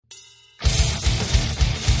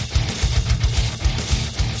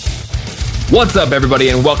What's up, everybody,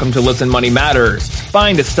 and welcome to Listen Money Matters. It's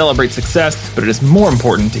fine to celebrate success, but it is more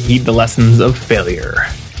important to heed the lessons of failure.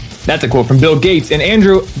 That's a quote from Bill Gates. And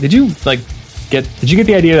Andrew, did you get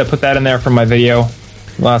the idea to put that in there from my video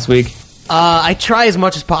last week? I try as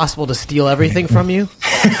much as possible to steal everything from you.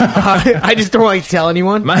 I just don't like to tell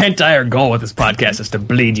anyone. My entire goal with this podcast is to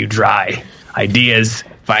bleed you dry. Ideas,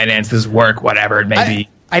 finances, work, whatever it may be.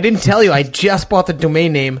 I didn't tell you. I just bought the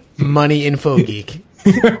domain name Money Info Geek.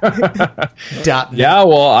 Yeah,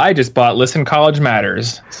 well, I just bought Listen College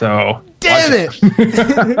Matters, so damn it.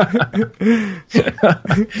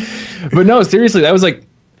 But no, seriously, that was I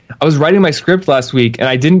was writing my script last week, and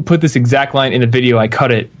I didn't put this exact line in the video. I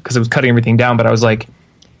cut it because I was cutting everything down, but I was like,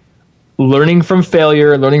 learning from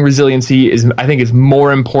failure, learning resiliency I think is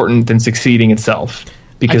more important than succeeding itself,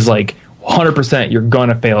 because 100% you're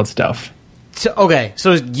gonna fail at stuff. So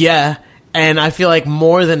yeah, and I feel like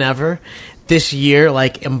more than ever this year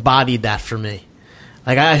embodied that for me.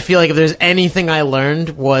 I feel like if there's anything I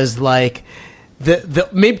learned was the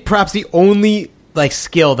maybe perhaps the only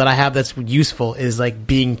skill that I have that's useful is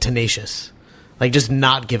being tenacious, just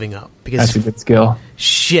not giving up, because that's a good skill.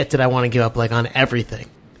 Shit, did I want to give up on everything,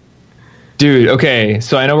 dude? Okay,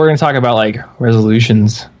 so I know we're going to talk about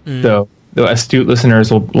resolutions, though astute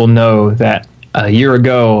listeners will know that a year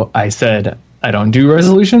ago I said I don't do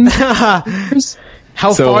resolutions.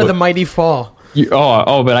 How far the mighty fall.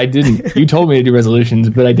 But I didn't. You told me to do resolutions,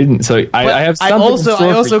 but I didn't. So I have something.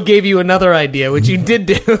 I also gave you another idea, which you did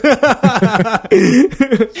do.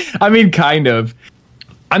 I mean, kind of.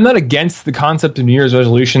 I'm not against the concept of New Year's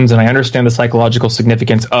resolutions, and I understand the psychological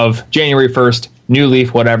significance of January 1st, new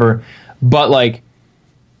leaf, whatever. But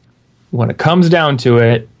when it comes down to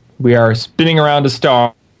it, we are spinning around a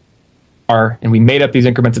star, and we made up these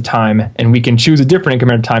increments of time, and we can choose a different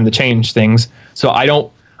increment of time to change things. So I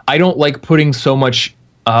don't like putting so much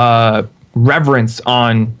reverence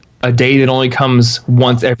on a day that only comes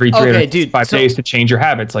once every 365 days to change your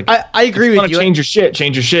habits. I agree with you. Change your shit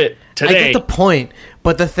today. I get the point,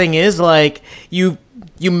 but the thing is, you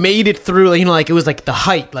made it through, it was the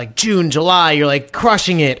height, June, July, you're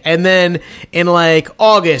crushing it. And then in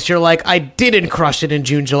August, you're I didn't crush it in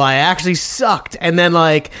June, July. I actually sucked. And then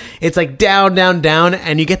it's down, down, down.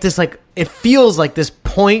 And you get this, it feels like this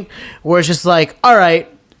point where it's just all right,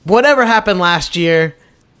 whatever happened last year,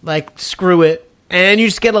 screw it. And you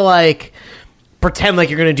just get to pretend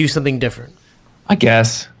you're going to do something different. I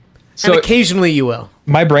guess. So, and occasionally you will.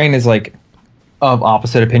 My brain is of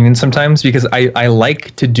opposite opinions sometimes, because I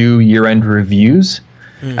like to do year-end reviews.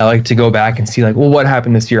 I like to go back and see what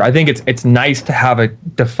happened this year. I think it's nice to have a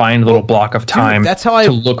defined little block of time. Dude, that's how I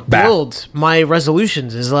look back. Build my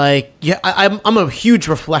resolutions. Is I'm a huge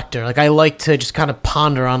reflector. I like to just kind of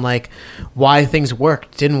ponder on why things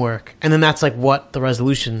worked, didn't work, and then that's what the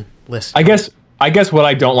resolution list. I guess what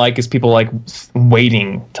I don't like is people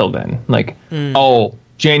waiting till then.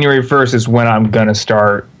 January 1st is when I'm gonna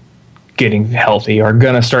start getting healthy, or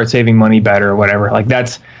gonna start saving money better, or whatever.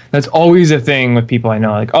 That's always a thing with people I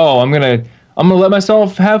know. I'm gonna let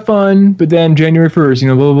myself have fun, but then January 1st,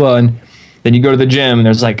 blah, blah, blah. And then you go to the gym and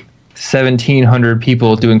there's 1,700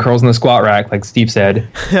 people doing curls in the squat rack, like Steve said.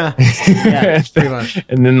 Yeah, pretty much.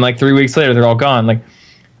 And then 3 weeks later, they're all gone.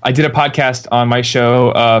 I did a podcast on my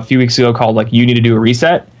show a few weeks ago called You Need to Do a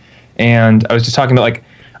Reset. And I was just talking about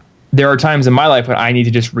there are times in my life when I need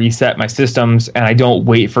to just reset my systems, and I don't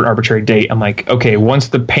wait for an arbitrary date. I'm okay, once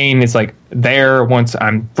the pain is there, once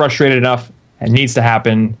I'm frustrated enough, it needs to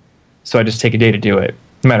happen. So I just take a day to do it,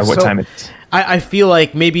 no matter what time it is. I feel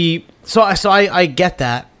maybe, I get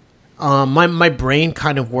that. My brain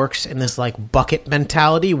kind of works in this bucket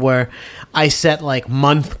mentality where I set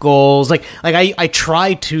month goals. I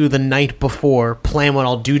try to the night before plan what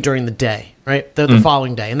I'll do during the day. Right, the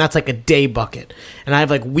following day, and that's a day bucket, and I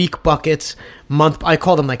have week buckets, month. I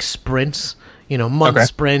call them sprints, month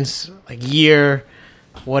sprints, year,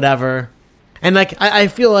 whatever. And I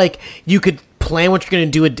feel you could plan what you're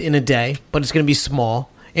going to do in a day, but it's going to be small.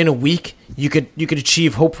 In a week, you could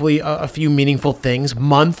achieve hopefully a few meaningful things.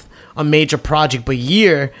 Month, a major project, but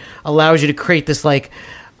year allows you to create this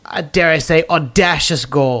dare I say, audacious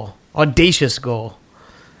goal.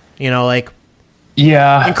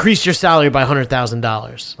 Yeah. Increase your salary by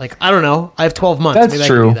 $100,000. I don't know. I have 12 months. That's Maybe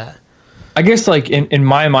true. I can do that. I guess in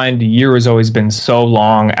my mind, a year has always been so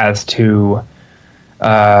long as to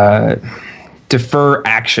defer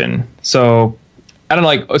action. So I don't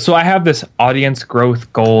know. So I have this audience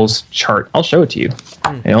growth goals chart. I'll show it to you.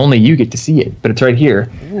 And only you get to see it, but it's right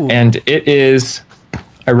here. Ooh. And it is,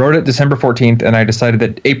 I wrote it December 14th, and I decided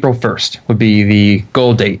that April 1st would be the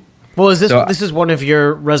goal date. Well, is this So- this is one of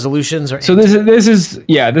your resolutions, or So this is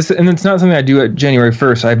and it's not something I do at January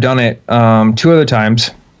 1st. I've done it 2 other times,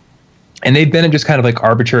 and they've been at just kind of like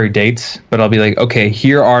arbitrary dates. But I'll be like, okay,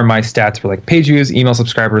 here are my stats for like page views, email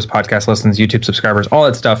subscribers, podcast listens, YouTube subscribers, all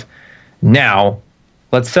that stuff. Now,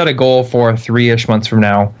 let's set a goal for 3-ish months from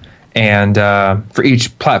now, and for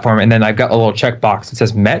each platform, and then I've got a little checkbox that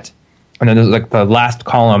says met, and then there's like the last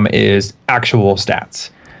column is actual stats.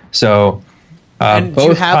 So. and do you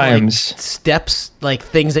Both have times. like steps, like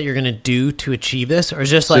things that you're going to do to achieve this, or is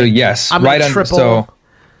just like So yes, I'm right gonna on. triple? So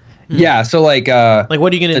yeah, so like Like,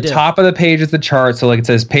 what are you going to the do? top of the page is the chart. So like it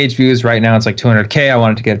says page views right now it's like 200K. I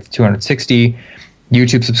wanted to get to 260.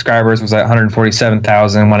 YouTube subscribers was at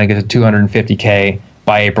 147,000. Want to get to 250K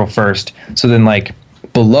by April 1st. So then like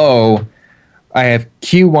below, I have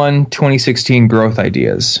Q1 2016 growth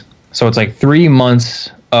ideas. So it's like 3 months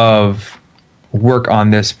of work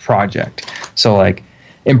on this project. So like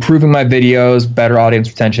improving my videos, better audience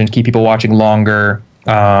retention, keep people watching longer,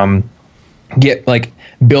 build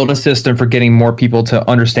a system for getting more people to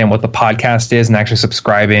understand what the podcast is and actually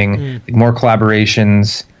subscribing, like more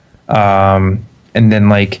collaborations. And then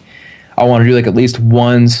like I want to do like at least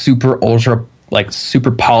one super ultra like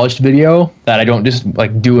super polished video that I don't just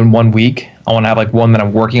like do in 1 week. I want to have like one that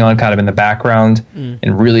I'm working on kind of in the background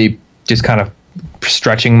and really just kind of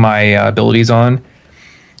stretching my abilities on,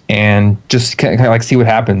 and just kind of like see what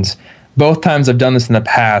happens. Both times I've done this in the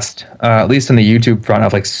past, at least on the YouTube front,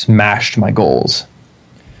 I've like smashed my goals.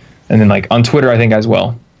 And then like on Twitter, I think as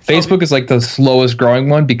well. Facebook is like the slowest growing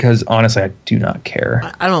one because honestly, I do not care.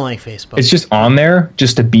 I don't like Facebook. It's just on there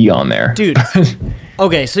just to be on there. Dude.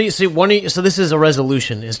 Okay, so so this is a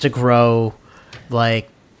resolution, is to grow like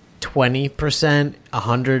 20%,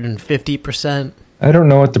 150%. I don't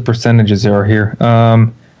know what the percentages are here.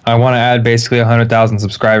 I want to add basically 100,000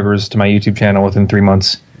 subscribers to my YouTube channel within 3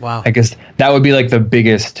 months. Wow. I guess that would be like the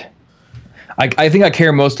biggest. I think I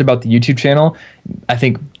care most about the YouTube channel. I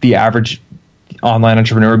think the average online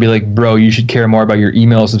entrepreneur would be like, bro, you should care more about your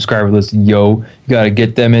email subscriber list. Yo, you got to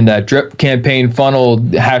get them in that drip campaign funnel,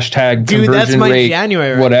 hashtag Dude, conversion that's my rate,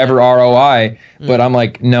 January right whatever ROI. But I'm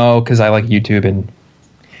like, no, because I like YouTube, and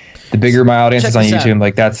the bigger my audience Check is on this out. YouTube,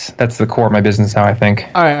 like that's the core of my business now, I think.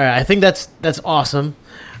 All right. I think that's awesome.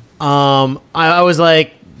 I was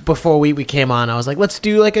like, before we came on, I was like, let's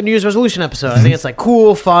do like a New Year's resolution episode. I think it's like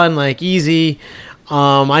cool, fun, like easy.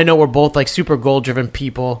 I know we're both like super goal driven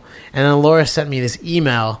people. And then Laura sent me this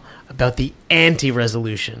email about the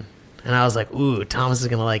anti-resolution, and I was like, ooh, Thomas is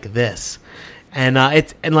gonna like this. And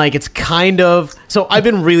it's kind of, so I've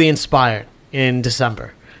been really inspired in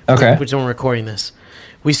December. Okay. Which when we're recording this,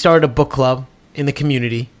 we started a book club in the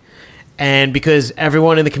community. And because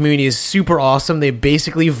everyone in the community is super awesome, they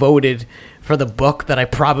basically voted for the book that I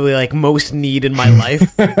probably like most need in my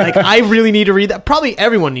life. Like, I really need to read that. Probably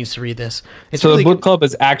everyone needs to read this. It's So really the book club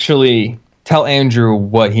is actually tell Andrew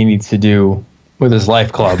what he needs to do with his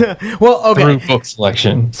life club well, okay. through book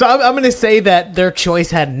selection. So I'm going to say that their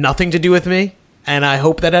choice had nothing to do with me, and I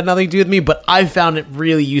hope that had nothing to do with me, but I found it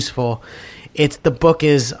really useful. The book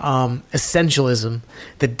is Essentialism,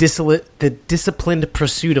 the disciplined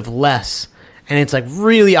pursuit of less, and it's like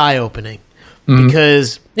really eye-opening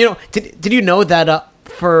because, you know, did you know that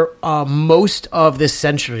for most of this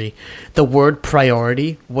century, the word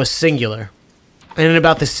priority was singular, and in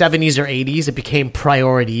about the 70s or 80s, it became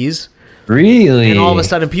priorities. Really? And all of a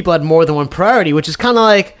sudden, people had more than one priority, which is kind of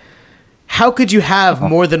like, how could you have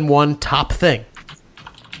more than one top thing?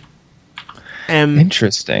 And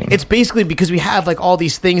Interesting. it's basically because we have like all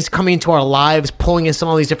these things coming into our lives, pulling us in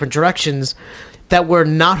all these different directions, that we're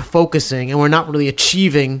not focusing and we're not really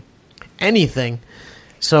achieving anything.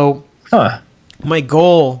 So my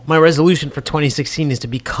goal, my resolution for 2016 is to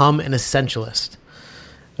become an essentialist.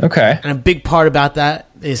 Okay. And a big part about that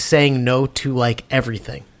is saying no to like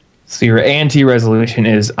everything. So your anti-resolution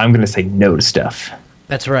is I'm going to say no to stuff.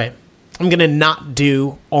 That's right. I'm going to not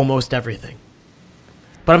do almost everything.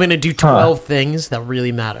 But I'm going to do 12 things that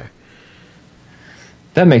really matter.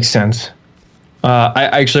 That makes sense. I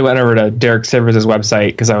actually went over to Derek Sivers' website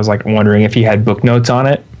because I was like wondering if he had book notes on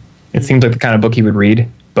it. It seems like the kind of book he would read,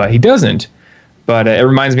 but he doesn't. But it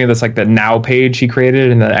reminds me of this like the Now page he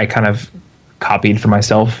created and that I kind of copied for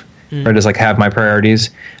myself, or just like have my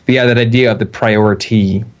priorities. But yeah, that idea of the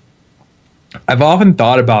priority, I've often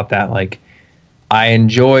thought about that. Like, I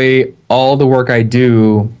enjoy all the work I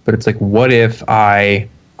do, but it's like, what if I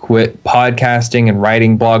quit podcasting and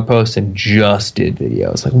writing blog posts and just did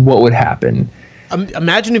videos? Like, what would happen?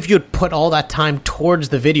 Imagine if you had put all that time towards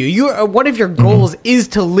the video. One of your goals is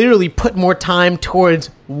to literally put more time towards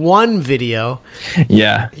one video.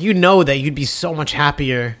 Yeah. You know that you'd be so much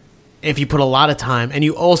happier if you put a lot of time, and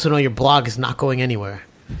you also know your blog is not going anywhere.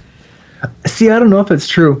 See, I don't know if it's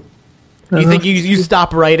true. You think you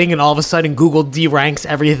stop writing and all of a sudden Google de-ranks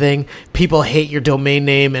everything, people hate your domain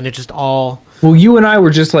name, and it just all... Well, you and I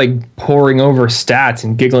were just like poring over stats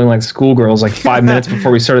and giggling like schoolgirls like 5 minutes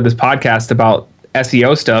before we started this podcast about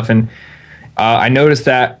SEO stuff, and I noticed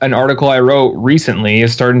that an article I wrote recently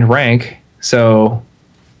is starting to rank. So,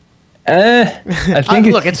 I think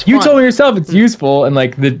look, it's you fun. told me yourself it's useful, and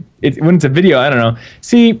like when it's a video, I don't know.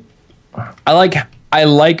 See, I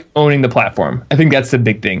like owning the platform. I think that's the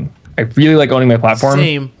big thing. I really like owning my platform.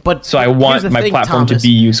 Same, but so I here's want the my thing, platform Thomas. to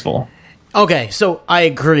be useful. Okay, so I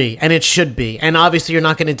agree, and it should be. And obviously you're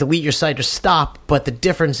not going to delete your site or stop, but the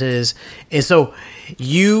difference is so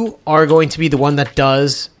you are going to be the one that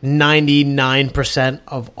does 99%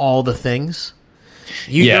 of all the things.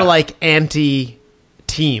 You're like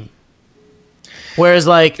anti-team. Whereas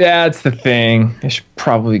like... That's the thing. I should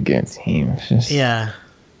probably get a team. It's just... Yeah.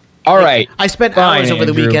 All right. I spent Fine, hours over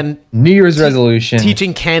the Andrew. weekend New Year's resolution.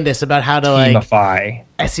 teaching Candace about how to Teamify.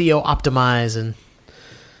 SEO optimize and...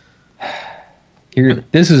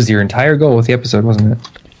 This was your entire goal with the episode, wasn't it?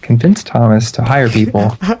 Convince Thomas to hire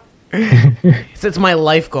people. It's my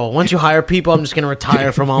life goal. Once you hire people, I'm just going to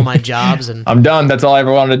retire from all my jobs. And I'm done. That's all I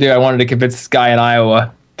ever wanted to do. I wanted to convince this guy in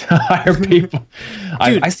Iowa to hire people.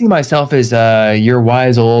 I see myself as your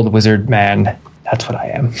wise old wizard man. That's what I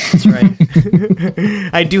am. That's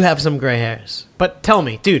right. I do have some gray hairs. But tell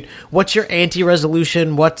me, dude, what's your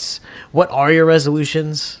anti-resolution? What are your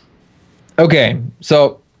resolutions? Okay,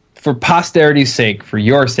 so for posterity's sake, for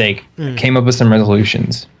your sake, I came up with some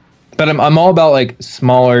resolutions. But I'm all about like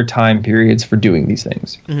smaller time periods for doing these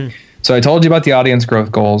things. Mm-hmm. So I told you about the audience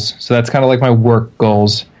growth goals. So that's kind of like my work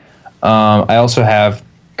goals. I also have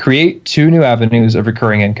create 2 new avenues of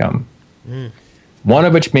recurring income. One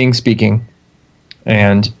of which being speaking.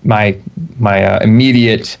 And my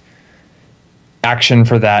immediate action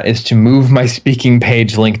for that is to move my speaking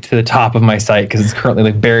page link to the top of my site because it's currently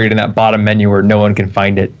like buried in that bottom menu where no one can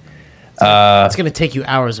find it. It's going to take you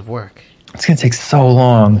hours of work. It's going to take so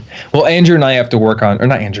long. Well, Andrew and I have to work on, or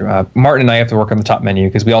not Andrew, Martin and I have to work on the top menu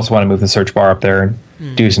because we also want to move the search bar up there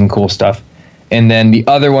and do some cool stuff. And then the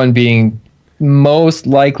other one being most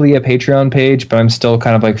likely a Patreon page, but I'm still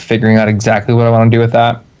kind of like figuring out exactly what I want to do with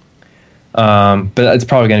that. But it's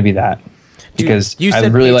probably going to be that because I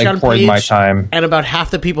really like pouring my time. And about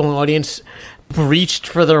half the people in the audience reached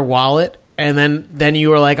for their wallet, and then you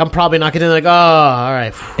were like, I'm probably not going to like, oh, all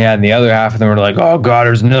right. Yeah, and the other half of them were like, oh, God,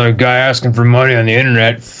 there's another guy asking for money on the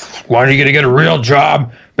internet. Why are you going to get a real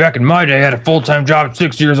job? Back in my day, I had a full-time job at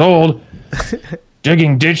 6 years old,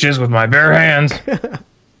 digging ditches with my bare hands.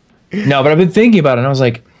 No, but I've been thinking about it, and I was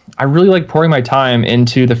like, I really like pouring my time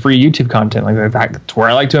into the free YouTube content. Like that's where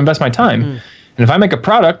I like to invest my time. And if I make a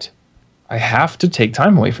product, I have to take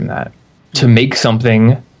time away from that to make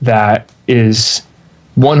something that is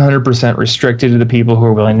 100% restricted to the people who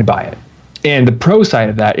are willing to buy it. And the pro side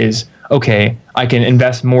of that is, okay, I can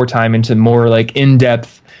invest more time into more like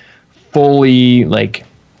in-depth, fully like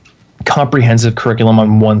comprehensive curriculum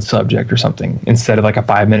on one subject or something instead of like a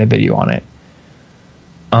 5-minute video on it.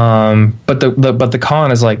 But the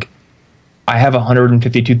con is like I have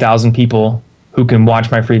 152,000 people who can watch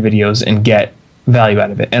my free videos and get value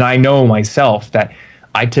out of it. And I know myself that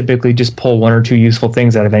I typically just pull 1 or 2 useful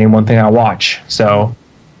things out of any one thing I watch. So,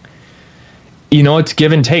 it's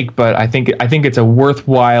give and take, but I think it's a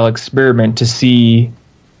worthwhile experiment to see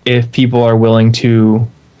if people are willing to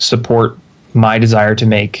support my desire to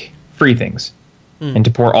make free things and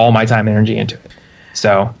to pour all my time and energy into it.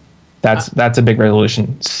 So that's a big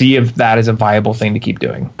resolution. See if that is a viable thing to keep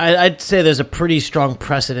doing. I'd say there's a pretty strong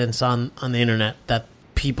precedence on the internet that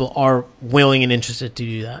people are willing and interested to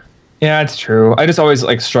do that. Yeah, it's true. I just always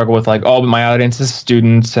like struggle with like, but my audience is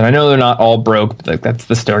students, and I know they're not all broke, but like that's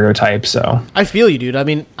the stereotype. So I feel you, dude. I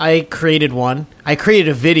mean, I created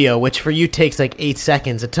a video, which for you takes like 8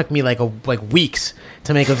 seconds. It took me like weeks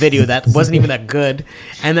to make a video that wasn't even that good.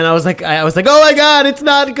 And then I was like, oh my God, it's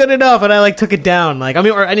not good enough. And I like took it down. Like, I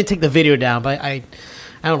mean, or I didn't take the video down, but I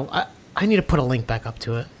don't know. I need to put a link back up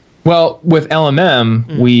to it. Well, with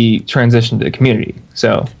LMM, we transitioned to the community.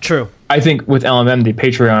 So true. I think with LMM, the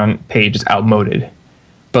Patreon page is outmoded.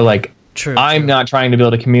 But like, I'm not trying to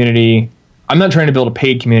build a community. I'm not trying to build a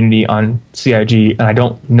paid community on CIG, and I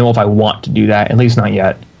don't know if I want to do that, at least not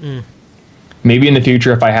yet. Maybe in the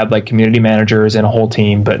future if I had like community managers and a whole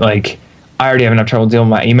team, but like I already have enough trouble dealing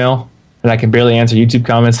with my email and I can barely answer YouTube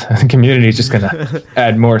comments. The community is just going to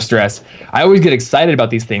add more stress. I always get excited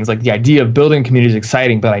about these things. Like the idea of building a community is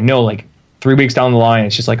exciting, but I know like 3 weeks down the line,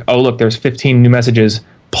 it's just like, oh, look, there's 15 new messages.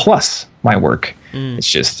 plus my work. It's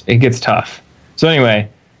just, it gets tough. So anyway,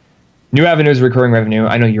 new avenues, recurring revenue.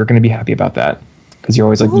 I know you're going to be happy about that because you're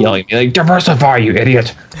always like yelling at me, like, diversify, you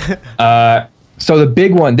idiot. So the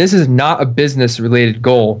big one, this is not a business related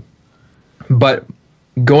goal, but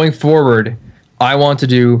going forward, I want to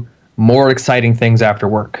do more exciting things after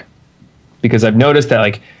work, because I've noticed that,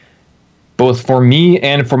 like, both for me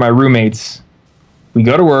and for my roommates, we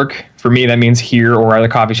go to work. For me, that means here or at a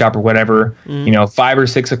coffee shop or whatever, 5 or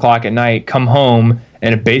 6 o'clock at night, come home,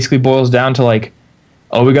 and it basically boils down to like,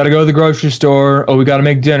 oh, we got to go to the grocery store. Oh, we got to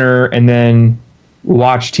make dinner, and then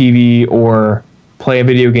watch TV or play a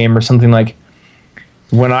video game or something. Like,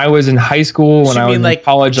 when I was in high school, when I was in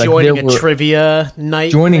college, like, joining a trivia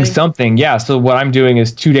night, joining something. Yeah. So what I'm doing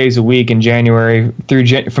is 2 days a week in January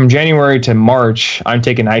from January to March, I'm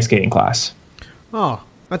taking ice skating class. Oh,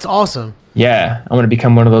 that's awesome. Yeah. I'm going to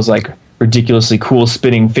become one of those like ridiculously cool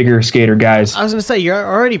spinning figure skater guys. I was going to say, you're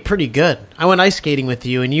already pretty good. I went ice skating with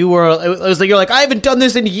you, and it was like, you're like, I haven't done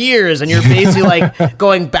this in years. And you're basically like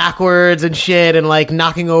going backwards and shit and like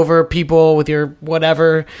knocking over people with your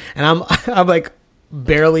whatever. And I'm like,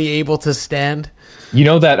 barely able to stand.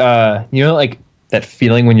 Like that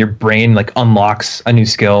feeling when your brain like unlocks a new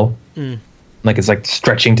skill, like it's like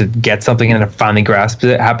stretching to get something and it finally grasps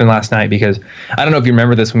it. It happened last night because I don't know if you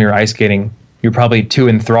remember this when we were ice skating. You're probably too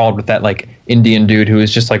enthralled with that like Indian dude who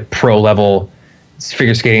was just like pro level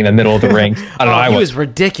figure skating in the middle of the rink. I don't know. He was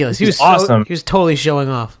ridiculous. He was awesome. He was totally showing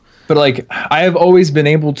off. But like, I have always been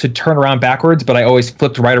able to turn around backwards, but I always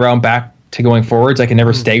flipped right around back to going forwards. I can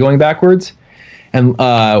never stay going backwards. And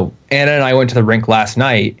Anna and I went to the rink last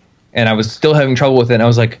night, and I was still having trouble with it. And I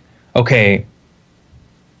was like, okay,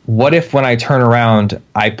 what if when I turn around,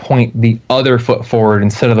 I point the other foot forward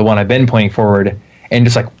instead of the one I've been pointing forward, and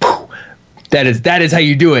just like, poof, that is how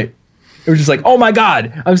you do it. It was just like, oh my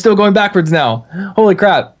God, I'm still going backwards now. Holy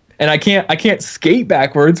crap. And I can't skate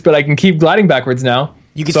backwards, but I can keep gliding backwards now.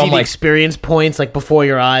 You can see the experience points like before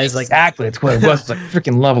your eyes. Exactly. It's what it was. It's like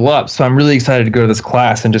freaking level up. So I'm really excited to go to this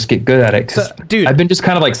class and just get good at it. Cause dude, I've been just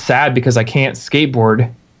kind of like sad because I can't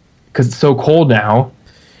skateboard because it's so cold now.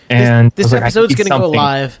 And this episode's going to go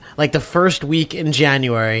live like the first week in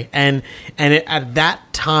January. And at that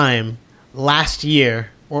time last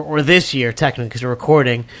year or this year, technically, because we're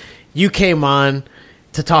recording, you came on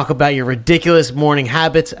to talk about your ridiculous morning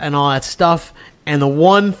habits and all that stuff. And the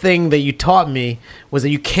one thing that you taught me was that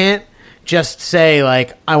you can't just say,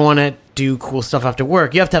 like, I want to do cool stuff after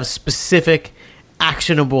work. You have to have specific,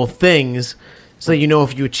 actionable things so that you know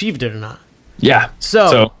if you achieved it or not. Yeah.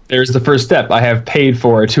 So there's the first step. I have paid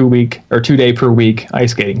for a 2-day per week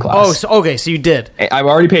ice skating class. Oh, so, okay. So you did. I've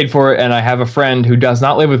already paid for it, and I have a friend who does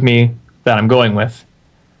not live with me that I'm going with.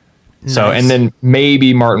 Nice. So, and then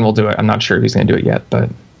maybe Martin will do it. I'm not sure if he's going to do it yet, but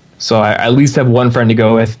so I at least have one friend to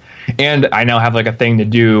go with. And I now have like a thing to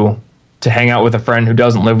do to hang out with a friend who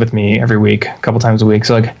doesn't live with me every week, a couple times a week.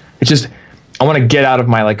 So like, it's just, I want to get out of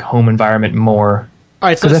my like home environment more. All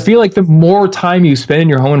right. Because I feel like the more time you spend in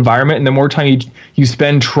your home environment and the more time you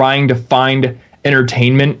spend trying to find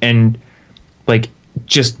entertainment and like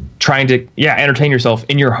just trying to, entertain yourself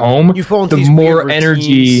in your home, you fall into the more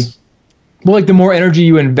energy. Well, like the more energy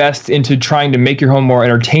you invest into trying to make your home more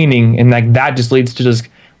entertaining, and like that just leads to just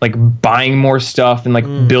like buying more stuff and like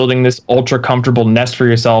building this ultra comfortable nest for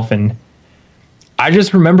yourself. And I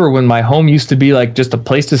just remember when my home used to be like just a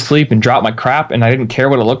place to sleep and drop my crap, and I didn't care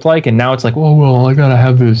what it looked like. And now it's like, oh, well, I gotta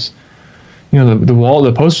have this,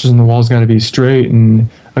 the posters on the walls gotta be straight, and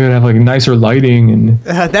I gotta have like nicer lighting. And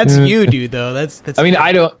that's you, dude. Though that's. I mean,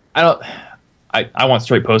 I want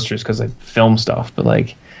straight posters because I film stuff, but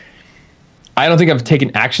like, I don't think I've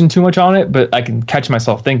taken action too much on it. But I can catch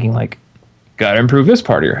myself thinking like, gotta improve this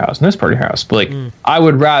part of your house and this part of your house. But like, I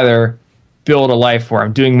would rather build a life where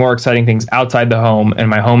I'm doing more exciting things outside the home, and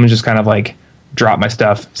my home is just kind of like drop my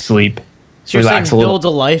stuff, sleep, so relax a little. Build a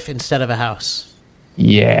life instead of a house.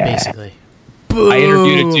 Yeah, basically. Boom. I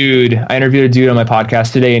interviewed a dude on my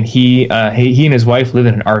podcast today, and he and his wife live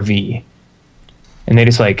in an RV, and they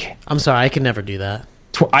just like. I'm sorry, I could never do that.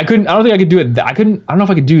 I don't think I could do it. I don't know if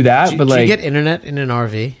I could do that. But like, do you get internet in an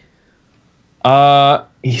RV?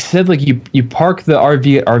 He said like you park the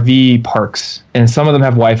RV at RV parks, and some of them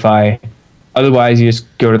have Wi-Fi. Otherwise, you just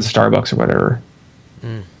go to the Starbucks or whatever.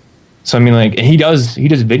 So I mean, like, he does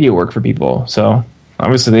video work for people. So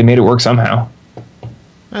obviously they made it work somehow.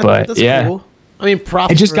 That's cool. I mean,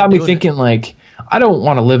 props. It just got me thinking like, I don't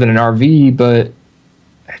want to live in an RV, but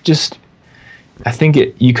I think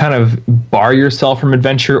you kind of bar yourself from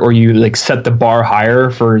adventure, or you like set the bar higher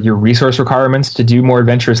for your resource requirements to do more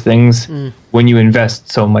adventurous things when you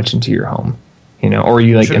invest so much into your home. or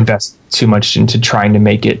you like True. invest too much into trying to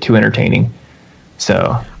make it too entertaining.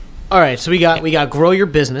 So, all right, so we got grow your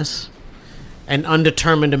business, an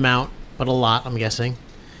undetermined amount, but a lot. I'm guessing.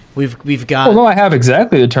 We've got. well, no, I have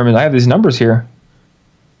exactly determined. I have these numbers here.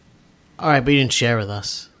 All right, but you didn't share with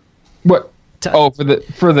us. What? For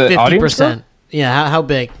the audience stuff? 50%. Yeah, how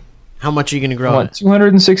big? How much are you going to grow it?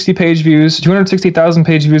 260 page views, 260,000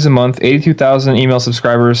 page views a month, 82,000 email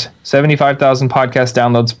subscribers, 75,000 podcast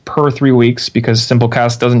downloads per 3 weeks because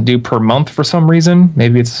Simplecast doesn't do per month for some reason.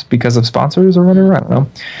 Maybe it's because of sponsors or whatever. I don't know.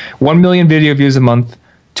 1 million video views a month,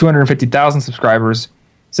 250,000 subscribers,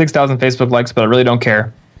 6,000 Facebook likes, but I really don't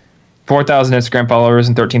care. 4,000 Instagram followers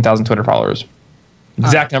and 13,000 Twitter followers.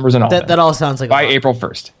 Exact numbers and all that all sounds like by April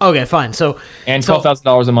 1st. Okay, fine. So and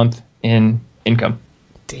 $12,000 a month in income.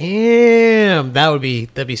 Damn, that'd be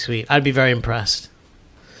sweet. I'd be very impressed.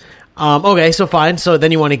 Okay, so fine. So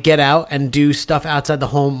then you want to get out and do stuff outside the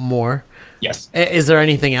home more. Yes. Is there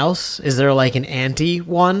anything else? Is there like an anti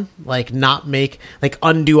one? Like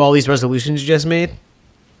undo all these resolutions you just made?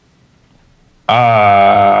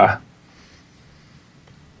 I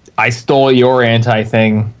stole your anti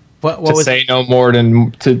thing. What to was say no more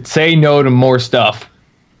to say no to more stuff.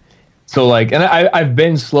 So like, and I've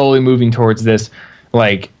been slowly moving towards this.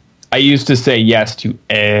 Like, I used to say yes to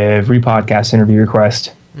every podcast interview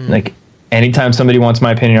request. Like, anytime somebody wants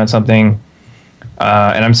my opinion on something,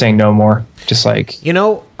 and I'm saying no more. Just like,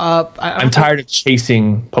 I'm tired of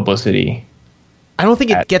chasing publicity. I don't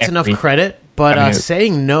think it gets enough credit, but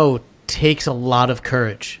saying no takes a lot of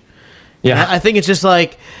courage. Yeah, I think it's just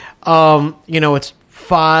like, it's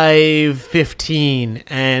 5:15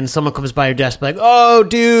 and someone comes by your desk like, oh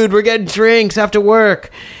dude, we're getting drinks after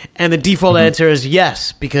work, and the default answer is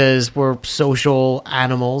yes, because we're social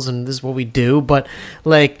animals and this is what we do. But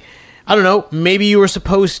like, I don't know, maybe you were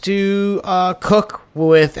supposed to cook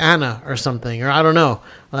with Anna or something, or I don't know,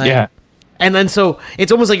 like, yeah. And then so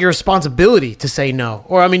it's almost like your responsibility to say no,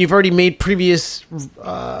 or I mean you've already made previous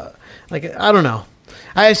like, I don't know,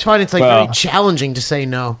 I just find it's like very challenging to say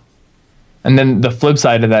no. And then the flip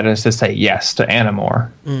side of that is to say yes to Anna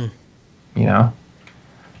more. Not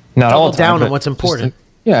all the time, down on what's important.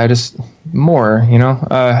 Just more.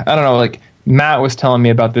 I don't know. Like Matt was telling me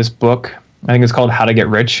about this book. I think it's called How to Get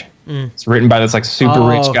Rich. It's written by this like super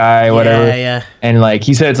rich guy, whatever. Yeah. And like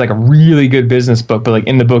he said, it's like a really good business book. But like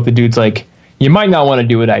in the book, the dude's like, you might not want to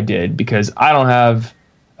do what I did because I don't have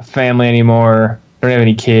a family anymore. I don't have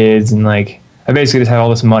any kids, and like I basically just have all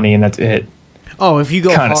this money, and that's it. Oh, if you go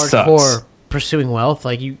Kinda hardcore sucks. Pursuing wealth,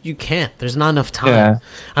 like you can't. There's not enough time. Yeah.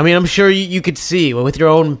 I mean, I'm sure you could see with your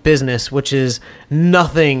own business, which is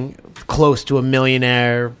nothing close to a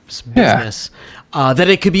millionaire's business, that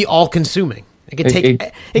it could be all consuming. It could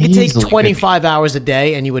take 25 hours a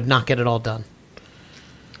day, and you would not get it all done.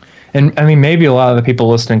 And I mean, maybe a lot of the people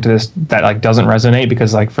listening to this that like doesn't resonate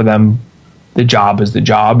because like for them, the job is the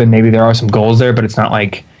job, and maybe there are some goals there, but it's not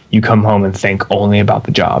like you come home and think only about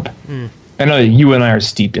the job. I know that you and I are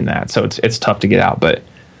steeped in that, so it's tough to get out. But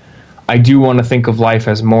I do want to think of life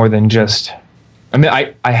as more than just. I mean,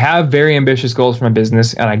 I have very ambitious goals for my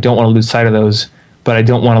business, and I don't want to lose sight of those. But I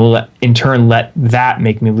don't want to let that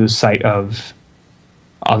make me lose sight of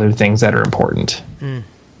other things that are important.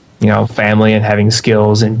 Family and having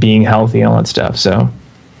skills and being healthy and all that stuff. So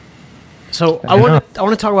I want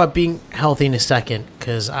to talk about being healthy in a second,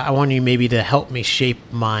 because I want you maybe to help me shape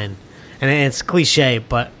mine. And it's cliche,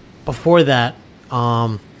 but before that,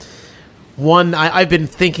 one I've been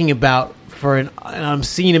thinking about for an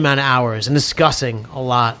obscene amount of hours and discussing a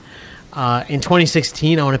lot. In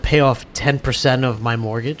 2016, I want to pay off 10% of my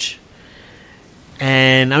mortgage.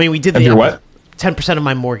 And I mean, we did your what? 10% of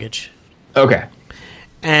my mortgage. Okay.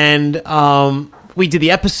 And we did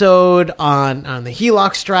the episode on the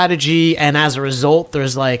HELOC strategy, and as a result,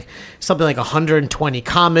 there's like something like 120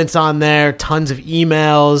 comments on there, tons of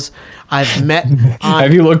emails. I've met.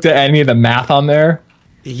 Have you looked at any of the math on there?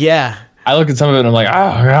 Yeah. I look at some of it and I'm like, oh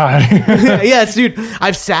god. Yes, dude.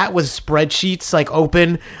 I've sat with spreadsheets like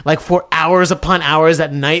open like for hours upon hours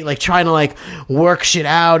at night, like trying to like work shit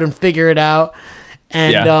out and figure it out.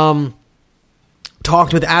 And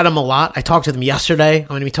talked with Adam a lot. I talked with him yesterday. I'm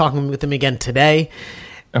going to be talking with him again today.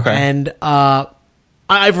 Okay. And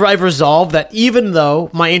I've resolved that even though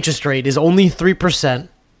my interest rate is only 3%,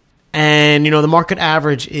 and the market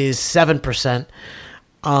average is 7%,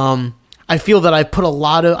 I feel that I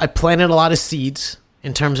planted a lot of seeds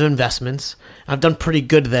in terms of investments. I've done pretty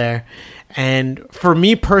good there. And for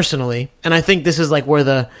me personally, and I think this is like where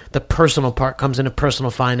the personal part comes into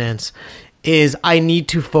personal finance, is I need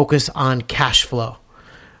to focus on cash flow.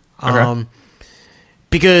 Okay.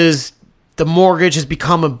 Because the mortgage has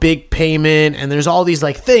become a big payment, and there's all these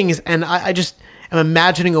like things, and I just am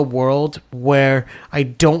imagining a world where I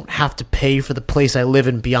don't have to pay for the place I live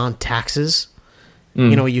in beyond taxes,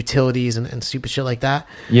 utilities and stupid shit like that.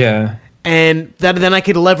 Yeah. And then I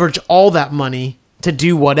could leverage all that money to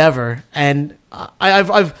do whatever. And I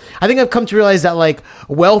think I've come to realize that like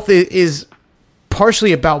wealth is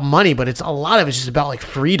partially about money, but a lot of it's just about like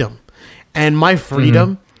freedom. And my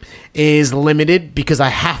freedom is limited because I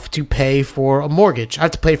have to pay for a mortgage. I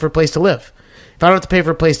have to pay for a place to live. If I don't have to pay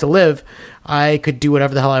for a place to live, I could do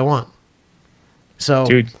whatever the hell I want. So,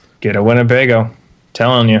 dude, get a Winnebago.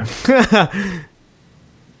 Telling you.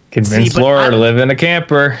 Convince Laura to live in a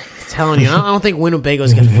camper. Telling you, I don't think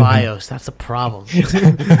Winnebagos get FiOS. That's the problem.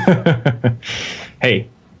 Hey,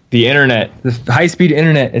 the internet, the high-speed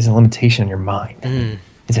internet is a limitation in your mind.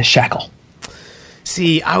 It's a shackle.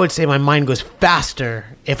 See, I would say my mind goes faster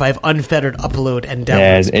if I have unfettered upload and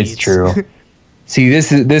download speeds. It's true. See,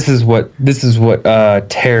 this is what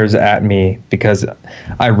tears at me, because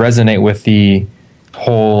I resonate with the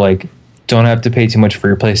whole like don't have to pay too much for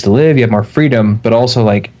your place to live. You have more freedom, but also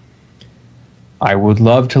like I would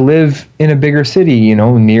love to live in a bigger city,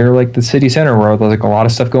 near like the city center where there's like a lot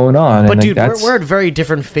of stuff going on. But and, dude, like, we're at very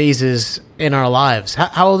different phases in our lives.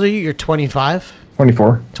 How old are you? You're 25?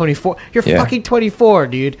 24. 24. You're fucking 24,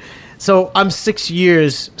 dude. So I'm 7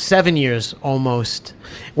 years almost,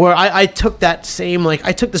 where I took that same, like,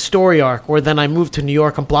 I took the story arc where then I moved to New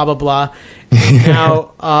York and blah, blah, blah.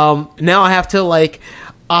 Now I have to, like,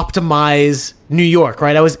 optimize New York,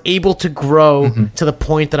 right? I was able to grow to the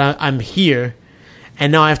point that I'm here,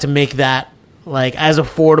 and now I have to make that, like, as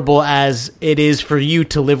affordable as it is for you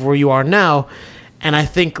to live where you are now. And I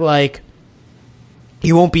think, like,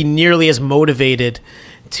 you won't be nearly as motivated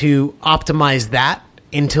to optimize that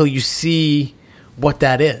until you see what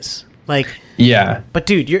that is. Like, yeah. But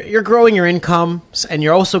dude, you're growing your income, and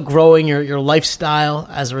you're also growing your lifestyle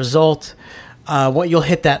as a result. You'll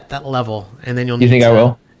hit that level, and then you'll. You think I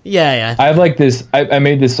will? Yeah. I have like this. I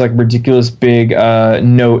made this like ridiculous big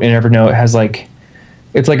note in Evernote. It has like,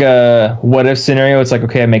 it's like a what if scenario. It's like,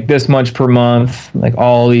 okay, I make this much per month. Like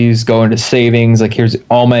all these go into savings. Like here's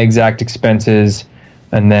all my exact expenses,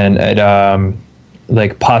 and then it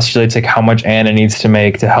like postulates like how much Anna needs to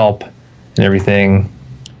make to help and everything.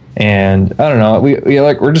 And I don't know,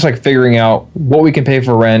 we're just like figuring out what we can pay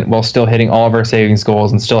for rent while still hitting all of our savings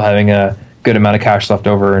goals and still having a good amount of cash left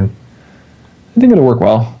over. And I think it'll work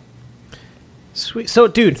well. Sweet. So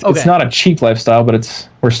dude, okay. It's not a cheap lifestyle, but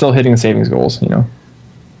we're still hitting the savings goals,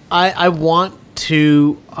 I want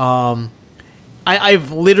to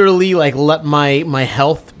I've literally like let my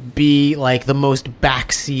health be like the most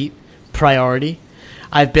backseat priority.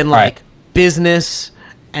 I've been like business,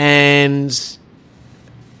 and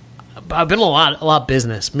I've been a lot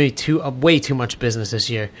business, maybe way too much business this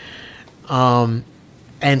year. And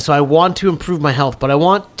so I want to improve my health, but I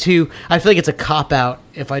feel like it's a cop out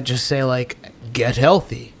if I just say like get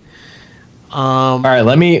healthy. All right,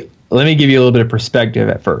 let me give you a little bit of perspective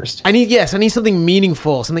at first. I need something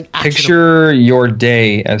meaningful, something actionable. Picture your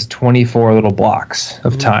day as 24 little blocks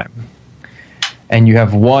of time. And you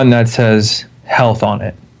have one that says health on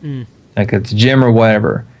it. Like it's gym or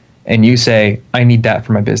whatever. And you say, I need that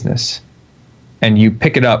for my business. And you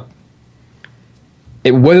pick it up.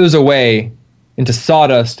 It withers away into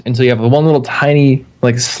sawdust until you have one little tiny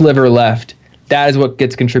like sliver left. That is what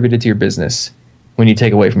gets contributed to your business when you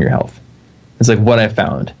take away from your health. It's like what I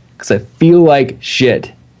found. Because I feel like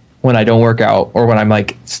shit when I don't work out, or when I'm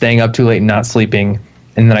like staying up too late and not sleeping.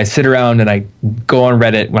 And then I sit around and I go on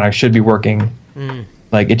Reddit when I should be working.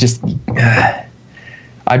 Like it just...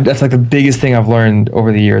 that's like the biggest thing I've learned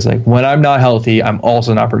over the years. Like when I'm not healthy, I'm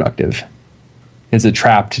also not productive. It's a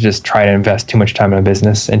trap to just try to invest too much time in a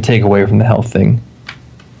business and take away from the health thing.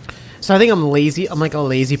 So I think I'm lazy. I'm like a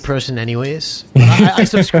lazy person anyways. I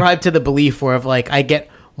subscribe to the belief where if like I get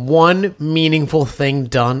one meaningful thing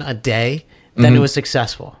done a day, then it was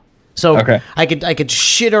successful. So I could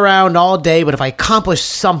shit around all day, but if I accomplish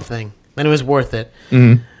something, then it was worth it.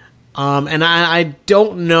 And I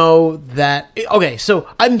don't know that... Okay, so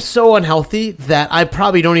I'm so unhealthy that I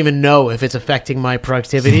probably don't even know if it's affecting my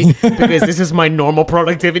productivity because this is my normal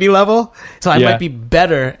productivity level. So I might be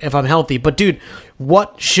better if I'm healthy. But dude,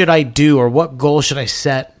 what should I do, or what goal should I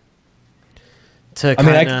set to I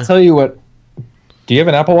mean, I can tell you what... Do you have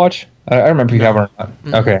an Apple Watch? I don't remember if you have one or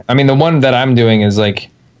not. Okay. I mean, the one that I'm doing is like...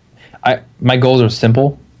 my goals are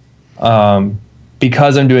simple.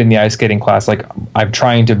 Because I'm doing the ice skating class, like I'm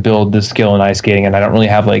trying to build the skill in ice skating, and I don't really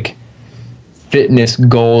have like fitness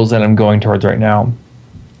goals that I'm going towards right now.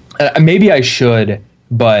 Maybe I should,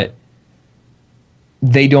 but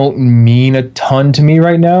they don't mean a ton to me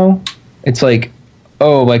right now. It's like,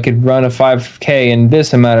 oh, I could run a 5K in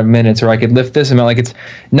this amount of minutes, or I could lift this amount. Like, it's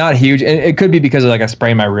not huge. And it could be because of, like, I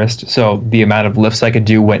sprained my wrist. So the amount of lifts I could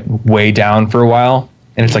do went way down for a while.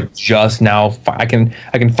 And it's like just now I can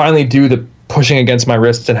finally do the pushing against my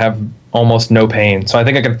wrists and have almost no pain. So I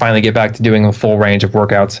think I can finally get back to doing a full range of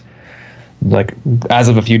workouts. Like, as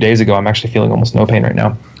of a few days ago, I'm actually feeling almost no pain right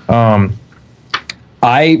now.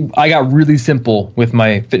 I got really simple with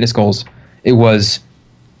my fitness goals. It was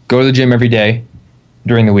go to the gym every day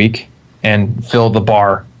during the week and fill the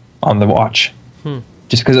bar on the watch.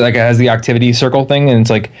 Just because, like, it has the activity circle thing, and it's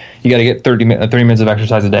like you got to get 30 minutes of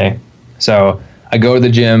exercise a day. So I go to the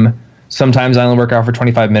gym. Sometimes I only work out for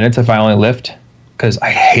 25 minutes if I only lift, because I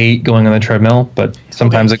hate going on the treadmill. But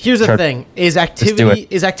sometimes here's the thing: is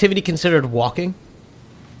activity considered walking?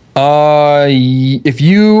 If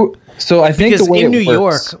you I think because the way in New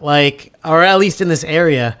York, like, or at least in this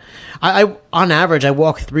area, I on average I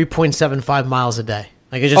walk 3.75 miles a day.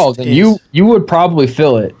 Like, it just then you would probably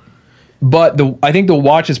fill it. But I think the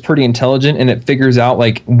watch is pretty intelligent, and it figures out,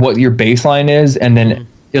 like, what your baseline is, and then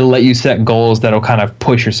it'll let you set goals that'll kind of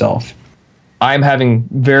push yourself. I'm having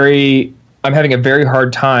a very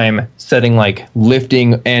hard time setting, like,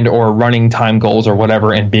 lifting and or running time goals or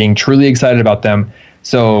whatever and being truly excited about them.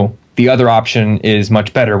 So the other option is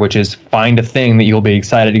much better, which is find a thing that you'll be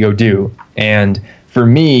excited to go do. And for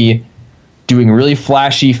me, doing really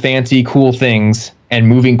flashy, fancy, cool things and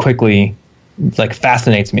moving quickly, like,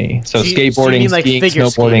 fascinates me. So skateboarding, like, skiing,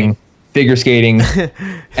 snowboarding, figure skating,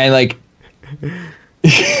 and, like,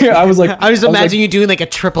 I was imagining you doing, like, a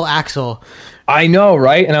triple axel. I know,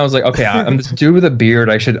 right? And I was like, okay, I'm this dude with a beard.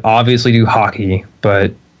 I should obviously do hockey,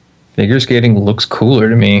 but figure skating looks cooler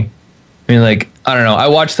to me. I mean, like, I don't know. I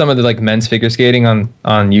watched some of the, like, men's figure skating on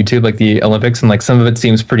YouTube, like the Olympics, and, like, some of it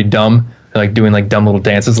seems pretty dumb. They're, like, doing, like, dumb little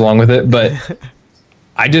dances along with it, but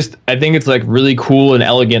I think it's, like, really cool and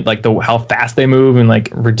elegant, like, how fast they move and, like,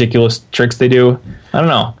 ridiculous tricks they do. I don't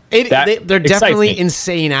know. They're definitely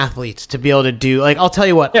insane athletes to be able to do. Like, I'll tell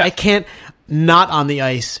you what, I can't not on the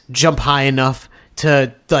ice jump high enough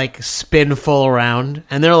to, like, spin full around,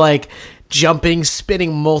 and they're, like,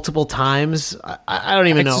 spinning multiple times. I don't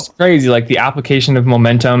even know. It's just crazy, like, the application of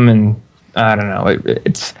momentum, and I don't know.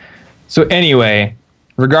 It's so anyway.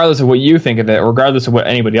 Regardless of what you think of it, or regardless of what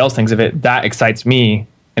anybody else thinks of it, that excites me,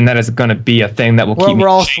 and that is going to be a thing that will keep me. We're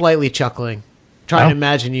all slightly chuckling, trying to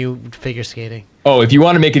imagine you figure skating. Oh, if you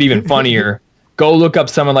want to make it even funnier, go look up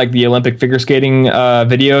some of, like, the Olympic figure skating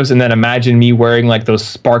videos, and then imagine me wearing, like, those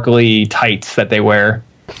sparkly tights that they wear.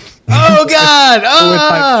 Oh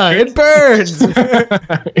God! It burns.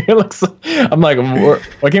 It looks. I'm like,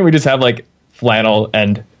 why can't we just have, like, flannel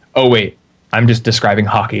and? Oh wait, I'm just describing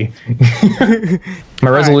hockey. My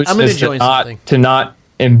resolution is to not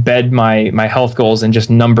embed my health goals in just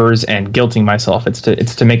numbers and guilting myself. It's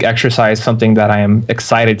to make exercise something that I am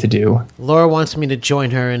excited to do. Laura wants me to join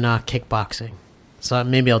her in kickboxing, so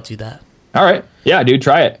maybe I'll do that. All right, yeah, dude,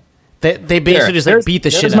 try it. They basically just, like, beat the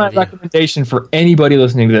shit out of you. Here's my recommendation for anybody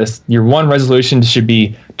listening to this. Your one resolution should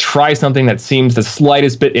be try something that seems the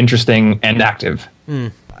slightest bit interesting and active.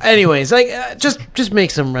 Anyways, like, just make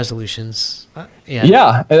some resolutions.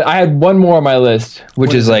 Yeah, I had one more on my list,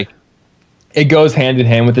 which is like, it goes hand in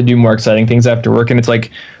hand with the do more exciting things after work, and it's like,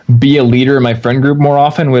 be a leader in my friend group more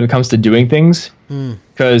often when it comes to doing things.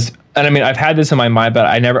 Because, and I mean, I've had this in my mind, but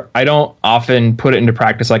I don't often put it into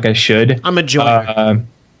practice like I should. I'm a joiner.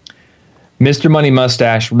 Mr. Money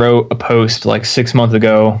Mustache wrote a post like 6 months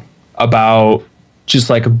ago about just,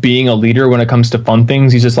 like, being a leader when it comes to fun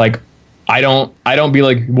things. He's just like, I don't be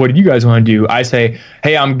like, what do you guys want to do? I say,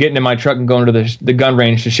 hey, I'm getting in my truck and going to the gun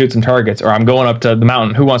range to shoot some targets, or I'm going up to the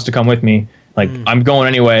mountain. Who wants to come with me? Like, I'm going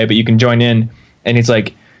anyway, but you can join in. And he's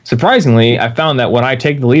like, surprisingly, I found that when I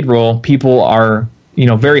take the lead role, people are, you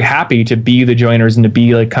know, very happy to be the joiners and to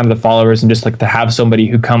be, like, kind of the followers, and just, like, to have somebody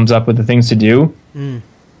who comes up with the things to do.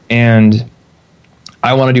 And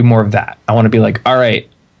I want to do more of that. I want to be like, all right,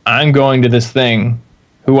 I'm going to this thing.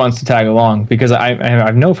 Who wants to tag along? Because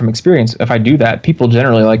I know from experience, if I do that, people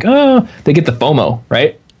generally, like, oh, they get the FOMO,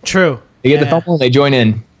 right? True. They get the FOMO and they join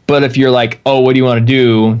in. But if you're like, oh, what do you want to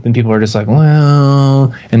do? Then people are just like,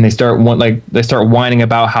 well, and they start whining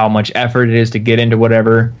about how much effort it is to get into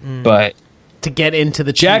whatever. But to get into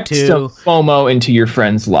the inject some FOMO into your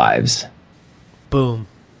friends' lives. Boom.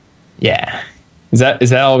 Yeah. Is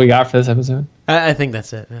that all we got for this episode? I think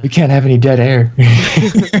that's it. Yeah. We can't have any dead air.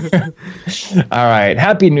 All right.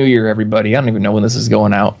 Happy New Year, everybody. I don't even know when this is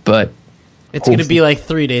going out, but it's going to be like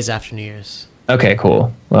 3 days after New Year's. Okay,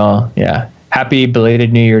 cool. Well, yeah. Happy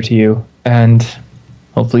belated New Year to you, and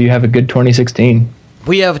hopefully you have a good 2016.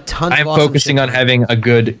 We have tons I'm of awesome focusing shit on going. having a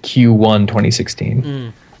good Q1 2016.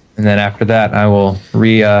 And then after that, I will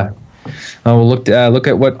look at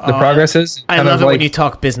what the progress is. I kind love of it when you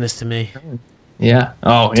talk business to me. Yeah.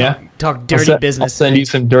 Oh, yeah. Talk dirty business. I'll send you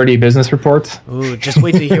some dirty business reports. Ooh, just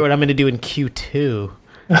wait to hear what I'm going to do in Q2.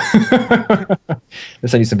 I'll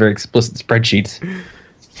send you some very explicit spreadsheets.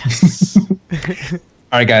 Yes.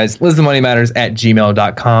 All right, guys.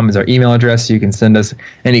 ListenMoneyMatters@gmail.com is our email address. You can send us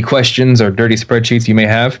any questions or dirty spreadsheets you may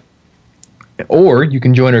have. Or you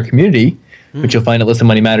can join our community, which you'll find at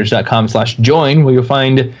listenmoneymatters.com/join, where you'll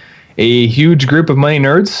find a huge group of money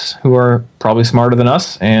nerds who are probably smarter than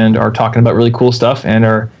us and are talking about really cool stuff and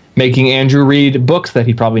are making Andrew read books that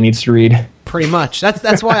he probably needs to read. Pretty much.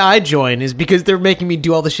 That's why I join, is because they're making me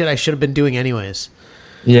do all the shit I should have been doing anyways.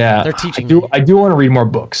 Yeah. They're teaching me. I do want to read more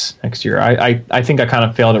books next year. I think I kind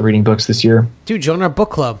of failed at reading books this year. Dude, join our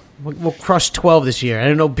book club. We'll crush 12 this year. I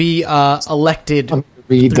don't know, be elected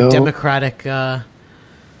Read, through though. democratic... I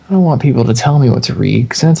don't want people to tell me what to read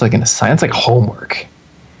because then it's like an assignment. It's like homework.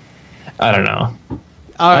 I don't know.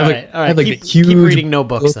 All right. Keep reading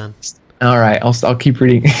notebooks then. All right, I'll keep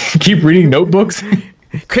reading. Keep reading notebooks.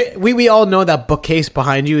 We all know that bookcase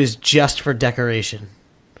behind you is just for decoration.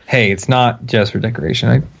 Hey, it's not just for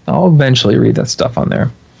decoration. I'll eventually read that stuff on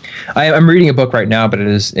there. I'm reading a book right now, but it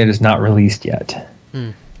is not released yet.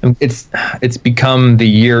 It's become the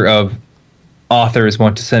year of authors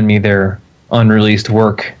want to send me their unreleased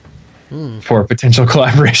work for potential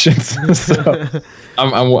collaborations. So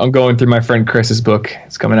I'm going through my friend Chris's book.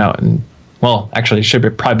 It's coming out, and well, actually, it should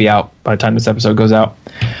probably be out by the time this episode goes out.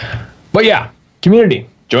 But yeah, community,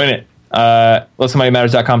 join it.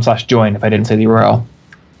 ListenMoneyMatters.com/join if I didn't say the URL.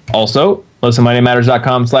 Also,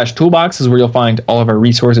 ListenMoneyMatters.com/toolbox is where you'll find all of our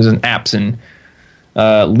resources and apps and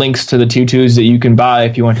links to the tutus that you can buy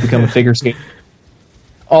if you want to become a figure skater.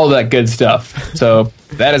 All that good stuff. So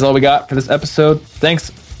that is all we got for this episode.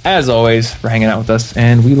 Thanks, as always, for hanging out with us,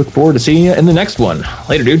 and we look forward to seeing you in the next one.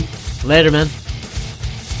 Later, dude. Later, man.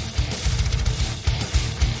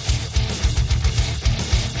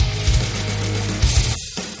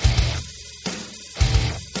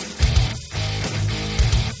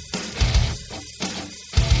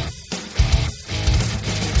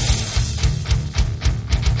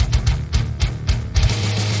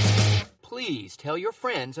 Please tell your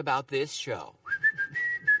friends about this show.